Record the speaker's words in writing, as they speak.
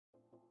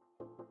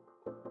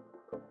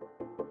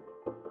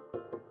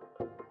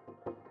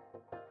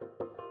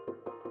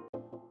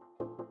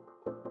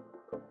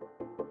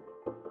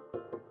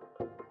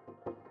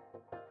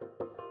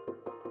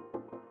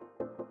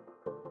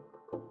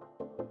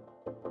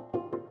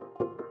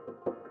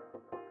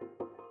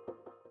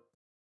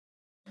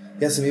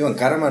Ja sam Ivan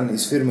Karaman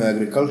iz firme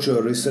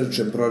Agricultural Research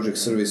and Project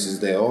Services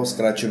d.o.,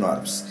 skraćeno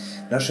ARPS.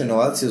 Naša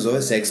inovacija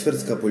zove se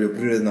ekspertska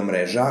poljoprivredna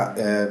mreža,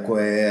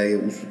 koja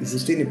u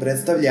suštini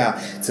predstavlja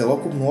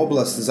celokupnu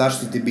oblast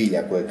zaštite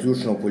bilja, koja je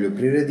ključna u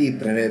poljoprivredi i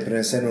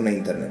preneseno na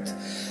internet.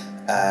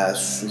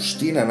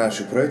 Suština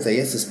našeg projekta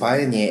jeste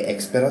spajanje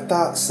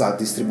eksperata sa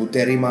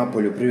distributerima,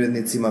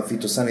 poljoprivrednicima,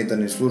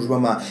 fitosanitarnim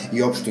službama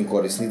i opštim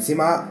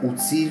korisnicima u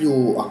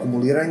cilju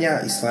akumuliranja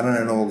i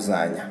stvaranja novog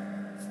znanja.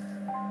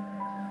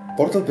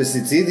 Portal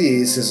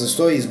pesticidi se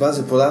sastoji iz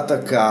baze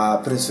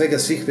podataka pre svega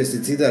svih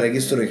pesticida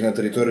registrovanih na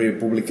teritoriji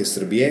Republike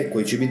Srbije,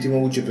 koji će biti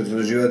moguće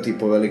pretraživati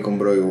po velikom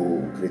broju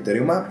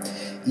kriterijuma,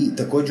 i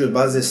takođe od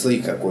baze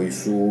slika, koji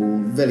su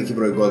veliki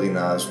broj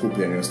godina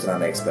skupljeni od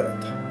strane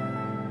eksperata.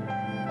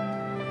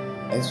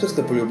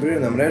 Ekspertska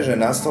poljoprivredna mreža je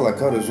nastala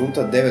kao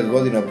rezultat 9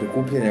 godina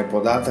prikupljanja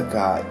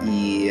podataka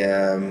i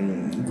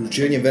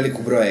uključivanje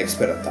velikog broja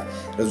eksperata.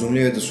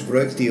 Razumljivo je da su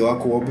projekti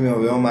ovako u obima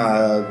veoma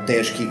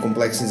teški i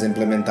kompleksni za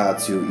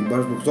implementaciju i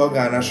baš zbog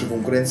toga naša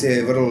konkurencija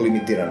je vrlo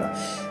limitirana.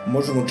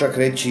 Možemo čak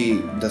reći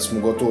da smo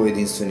gotovo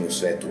jedinstveni u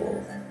svetu u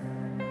ovome.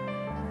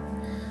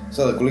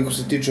 Sada, koliko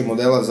se tiče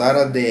modela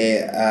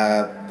zarade,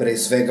 pre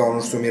svega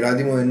ono što mi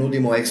radimo je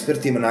nudimo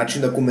ekspertima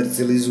način da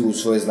komercijalizuju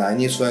svoje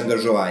znanje i svoje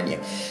angažovanje.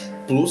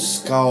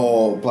 Plus,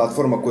 kao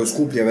platforma koja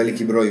skuplja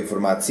veliki broj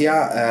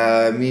informacija,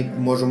 mi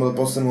možemo da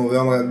postanemo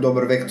veoma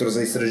dobar vektor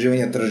za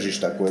istraživanje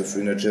tržišta, koje su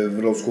inače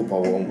vrlo skupa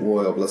u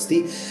ovoj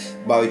oblasti.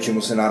 Bavit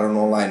ćemo se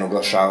naravno online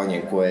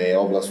oglašavanjem, koje je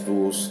oblast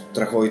u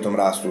strahovitom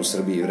rastu u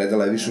Srbiji.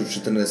 Vredela je više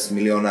od 14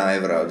 miliona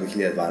evra od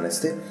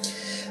 2012.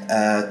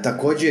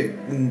 Takođe,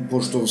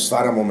 pošto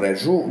stvaramo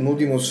mrežu,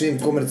 nudimo svim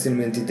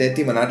komercijalnim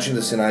entitetima način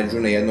da se nađu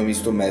na jednom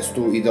istom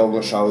mestu i da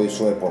oglašavaju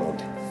svoje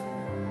ponude.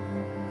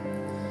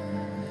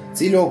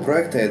 Cilj ovog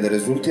projekta je da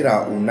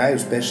rezultira u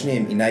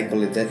najuspešnijem i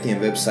najkvalitetnijem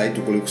web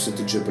sajtu koliko se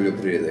tiče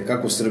poljoprivrede,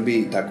 kako u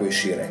Srbiji, tako i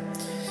šire.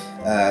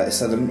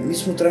 Sada, mi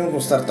smo trenutno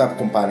start-up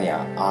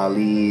kompanija,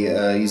 ali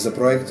iza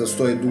projekta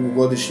stoje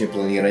dugogodišnje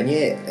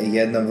planiranje,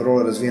 jedna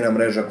vrlo razvijena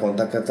mreža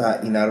kontakata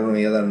i naravno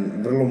jedan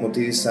vrlo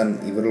motivisan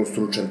i vrlo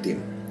stručan tim.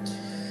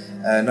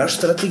 Naša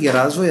strategija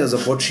razvoja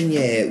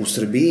započinje u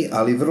Srbiji,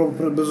 ali vrlo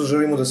brzo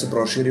želimo da se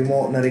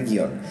proširimo na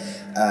region.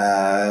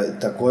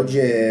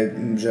 Takođe,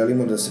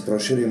 želimo da se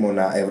proširimo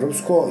na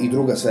evropsko i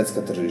druga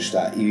svetska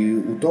tržišta i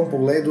u tom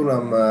pogledu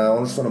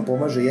ono što nam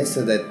pomaže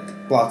jeste da je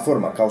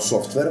platforma kao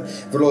softver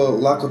vrlo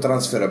lako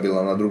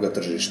transferabilna na druga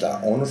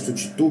tržišta. Ono što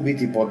će tu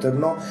biti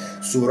potrebno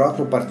su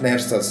vjerojatno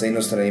partnerstva sa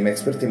inostranim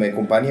ekspertima i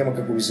kompanijama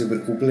kako bi se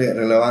prikupile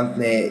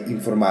relevantne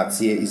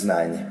informacije i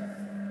znanje.